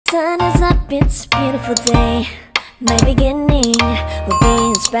sun is up, it's a beautiful day. My beginning will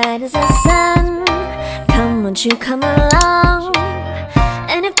be as bright as the sun. Come, won't you come along?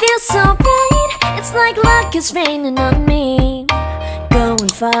 And it feels so bright, it's like luck is raining on me. Go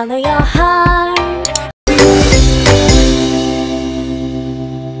and follow your heart.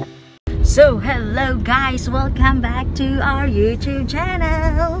 So hello guys, welcome back to our YouTube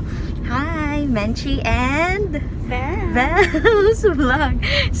channel. Hi, Menche and Bell's vlog.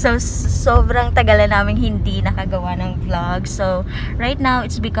 So sobrang tagal na naming hindi nakagawa ng vlog. So right now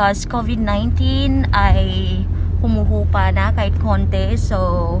it's because COVID-19 ay humuhupa na kahit konti.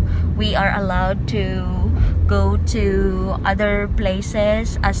 So we are allowed to go to other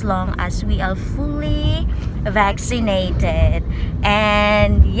places as long as we are fully vaccinated.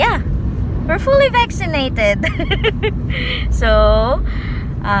 And yeah, we're fully vaccinated. So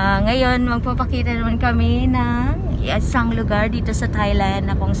ngayon magpapakita naman kami ng isang lugar dito sa Thailand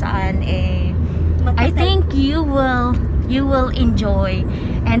na kung saan I think you will enjoy.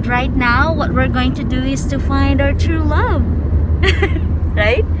 And right now what we're going to do is to find our true love.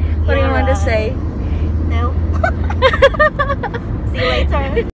 Right? What do you want to say? No. See you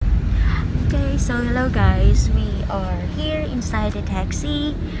later. Okay, so hello guys, we are here inside the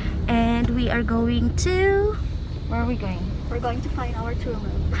taxi and we are going to, where are we going? We're going to find our true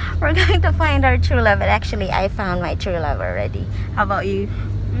love. We're going to find our true love. And actually I found my true love already. How about you?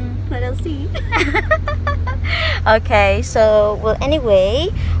 Let us see. Okay, so well,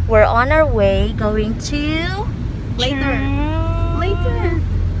 anyway, we're on our way going to Later.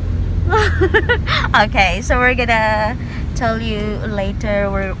 Okay, so we're gonna tell you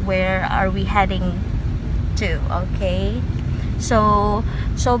later where are we heading to. Okay, so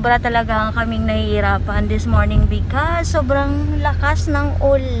sobra talaga kaming nahihirapan this morning because sobrang lakas ng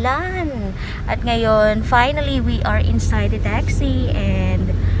ulan. At ngayon finally we are inside the taxi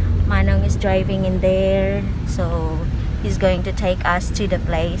and Manong is driving in there, so he's going to take us to the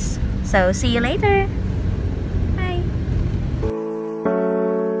place. So see you later. Bye.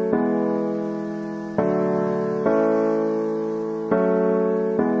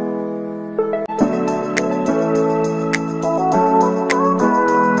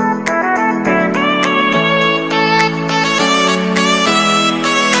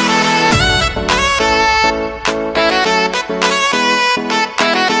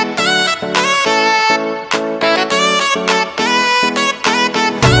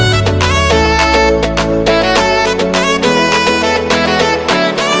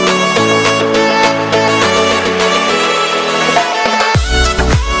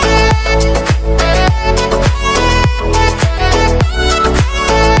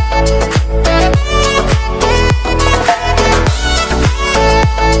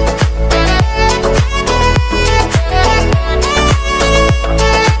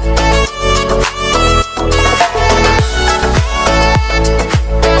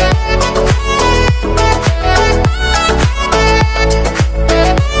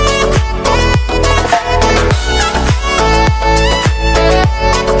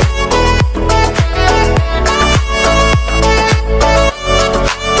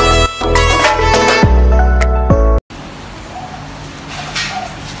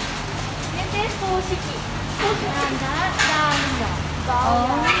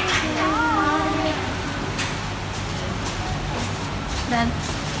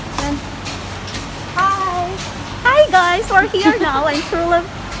 Hi guys, we're here now in TrueLove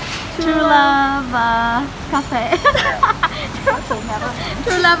Café.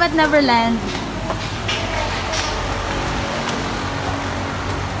 TrueLove at Neverland.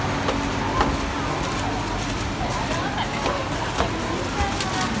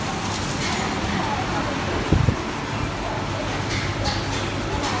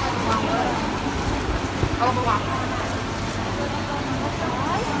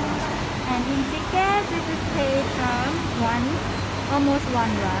 And in ticket, this is paid from almost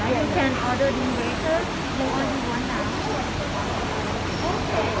one, right? You can order in later. You only one now.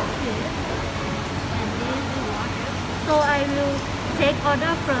 Okay. And this is water. So I will take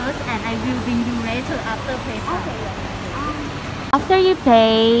order first, and I will bring you later after payment. After you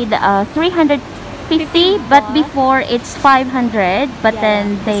paid 350, but before it's 500, but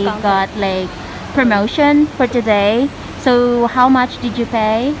then they got like promotion for today. So how much did you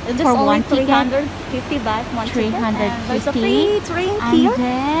pay for one ticket? 350 baht, one ticket. 350. There's a free drink and here.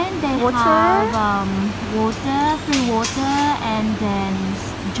 Then they have water, free water, and then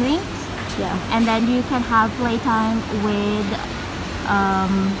drinks. Yeah. And then you can have playtime with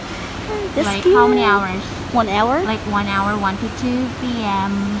like cute. how many hours? 1 hour? Like 1 hour, 1 to 2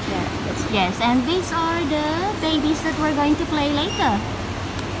 p.m. Yeah, that's Yes, and these are the babies that we're going to play later.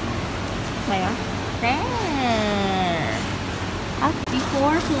 There. There.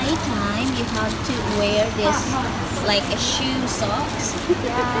 Before playtime, you have to wear this like a shoe socks.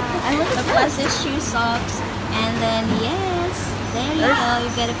 A plastic shoe socks, and then yes, there you go. You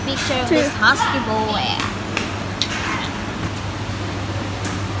get a picture of this husky boy.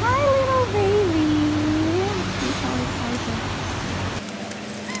 Hi, little baby. He's so excited.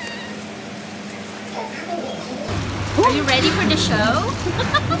 Are you ready for the show?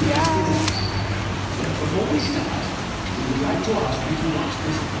 Before we start, we would like to ask you to watch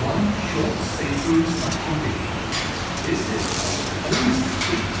this one short safety instruction video. This is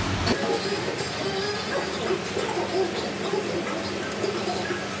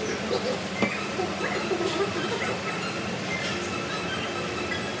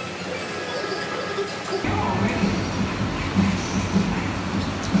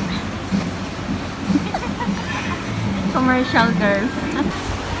Commercial girl.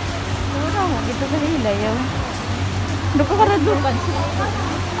 Ano mo? Ito ka nila yun. Doon ka karadukan.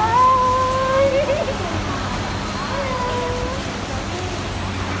 Hi!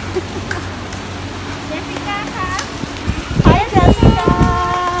 Jessica ka? Hi, Jessica!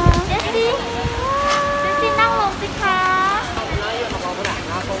 Jessie! Jessie, นั่งลงสิคะ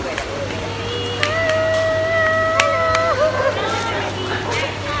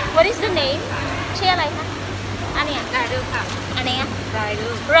What is the name? ชื่ออะไรคะ อันเนี้ยอันเนี้ยRhino.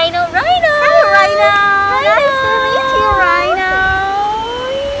 Rhino. Hi, Rhino! Nice to meet you, Rhino!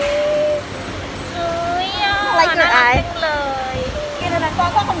 Like your eye. เลย Kailangan ko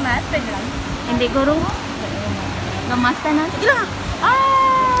akong mask lang. Hindi ko rin. Gamas ka na. Ilang?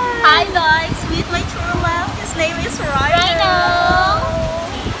 Hi guys, meet my true love. His name is Rhino.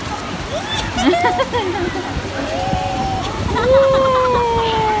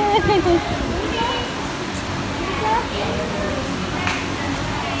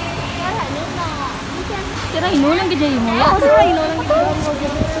 Si Rhino lang gajay mo. Oo, si Rhino lang gajay mo.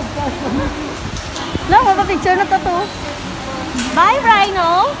 Lang, magpa-picture na to. Bye,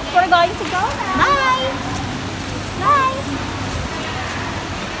 Rhino. We're going to go now. Bye. Bye.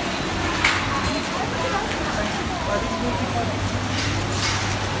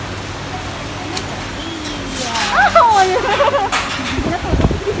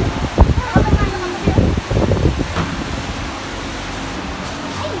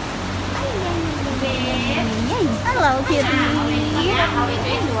 Hello, kitty. เอาไป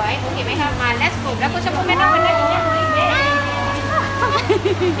สวยๆโอเคไหมคะมาแล้วกบแล้วก็จะพูดไม่ต้องเป็นอะไรอย่างเงี้ย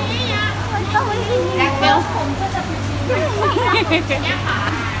แล้วเบลผมก็จะเป็นเนี่ยค่ะ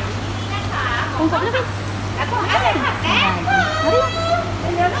ผมก็จะเป็นแล้วก็อะไรค่ะแก้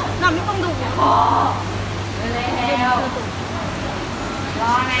เร็วๆน้ำไม่ต้องดูเร็วร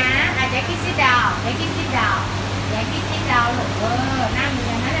อนะแจ็คกี้ซิดาวแจ็คกี้ซิดาวแจ็คกี้ซิดาวหลบนั่งอยู่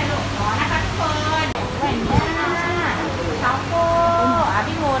อย่างนั้นแหละลูกรอนะคะทุกคนแหวนย่าเท้าโก้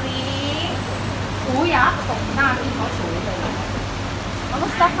พี่โมรีหูยักษ์ตรงหน้าพี่เขาสวยเลย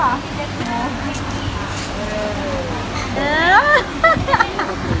Kamusta ka?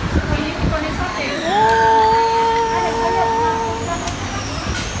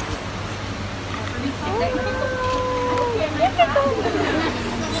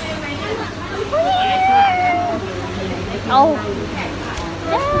 Oh.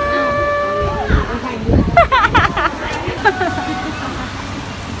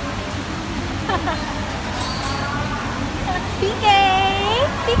 PK.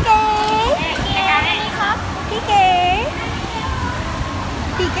 PK. PK.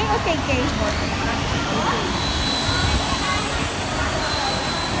 PK or KK?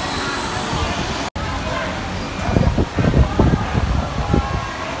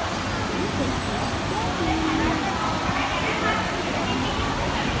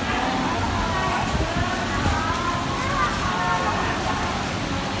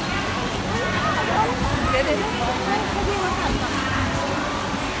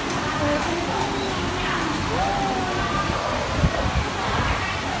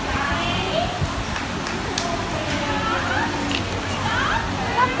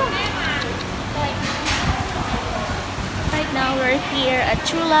 Right now we're here at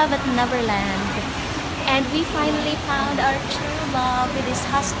TrueLove Neverland, and we finally found our true love with these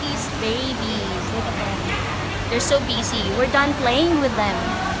huskies babies. Look at them. They're so busy. We're done playing with them.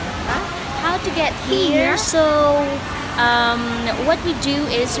 How to get here? So what we do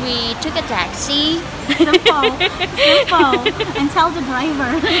is we took a taxi. Simple. And tell the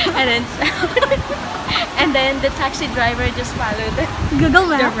driver. and then the taxi driver just followed Google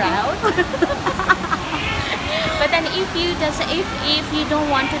the Maps. route. But But then if you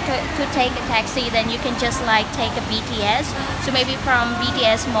don't want to take a taxi, then you can just like take a BTS. So maybe from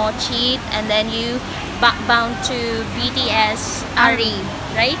BTS Mochi, and then you bound to BTS Ari,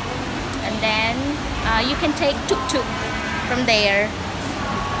 right? And then you can take tuk-tuk from there.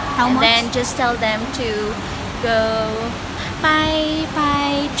 How much? Then just tell them to go bye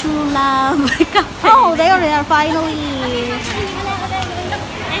TrueLove Cafe. Oh, there they are finally.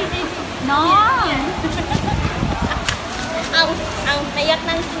 No. Ang nayak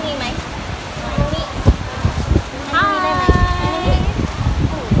ng singi may.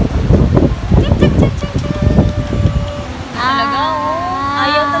 Talaga, oh.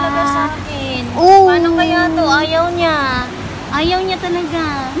 Ayaw talaga sa akin. Oh. Paano kaya to? Ayaw niya. Ayaw niya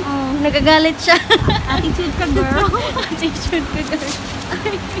talaga. Oh, nagagalit siya. Attitude ka, girl. Attitude ka, girl.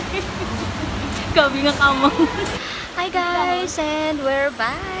 Gabi nga kamo. Hi guys, and we're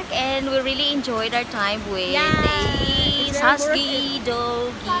back, and we really enjoyed our time with the husky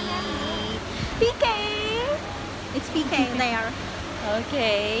doggy. PK. It's PK there.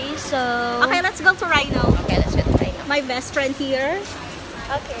 Okay, so Okay, let's go to Rhino. okay, let's get right now. My best friend here.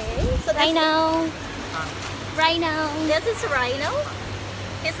 Okay, so that's Rhino. This is Rhino.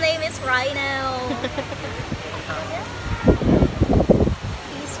 His name is Rhino.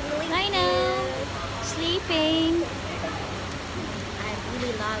 He's really Rhino, sleeping. I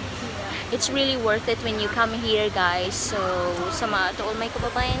really love here. It's really worth it when you come here, guys. So, to all my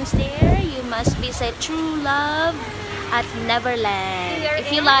kababayans there, you must visit TrueLove at Neverland.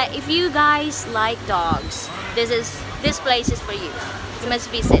 If you guys like dogs, this place is for you. You must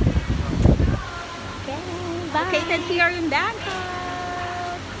visit. Okay, bye. Located here in Bangkok.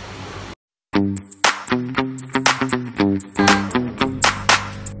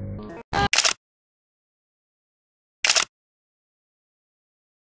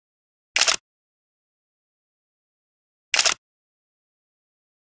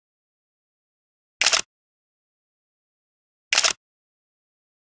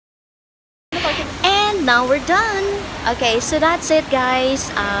 And now we're done. Okay, so that's it, guys.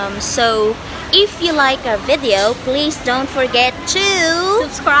 So if you like our video, please don't forget to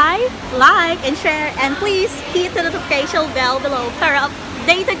Subscribe, like, and share, and please hit the notification bell below para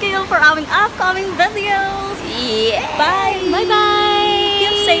updated kayo for our upcoming videos. yeah. Bye. Bye bye.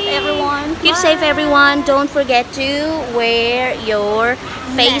 Keep safe, everyone. Keep safe, everyone. Don't forget to wear your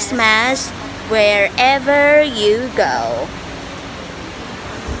face mask wherever you go.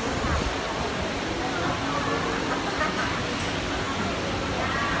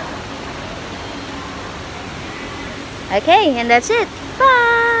 Okay, and that's it.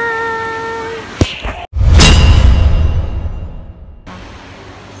 Bye!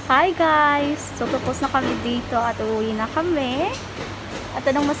 Hi guys! So tapos na kami dito at uuwi na kami. At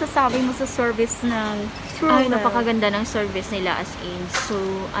anong masasabi mo sa service ng Ay, TrueLove? napakaganda ng service nila, as in. So,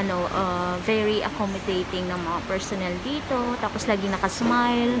 very accommodating ng mga personnel dito. Tapos lagi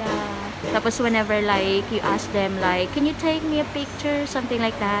nakasmile. Yeah. Tapos whenever like you ask them like, can you take me a picture? Something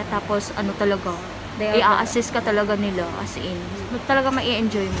like that. Tapos ano talaga, i-assist ka talaga nila, as in. Talaga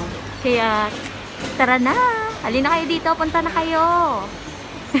mai-enjoy mo. Kaya tara na! Halina kayo dito, punta na kayo!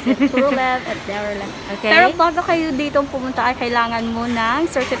 TrueLove at Neverland. Okay? Pero bago kayo dito pumunta ay kailangan mo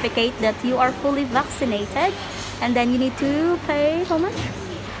ng certificate that you are fully vaccinated. And then you need to pay how much?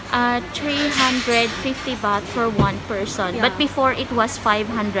 350 baht for one person. Yeah. But before it was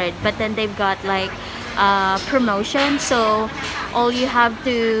 500. But then they've got like promotion. So all you have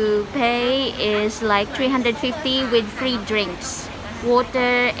to pay is like 350 with free drinks.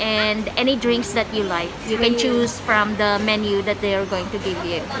 Water and any drinks that you like. You can choose from the menu that they are going to give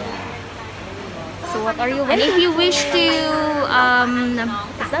you. So what are you And waiting if you wish to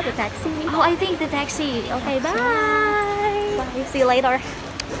Is that a taxi? oh, I think the taxi. Okay, bye. Bye. See you later.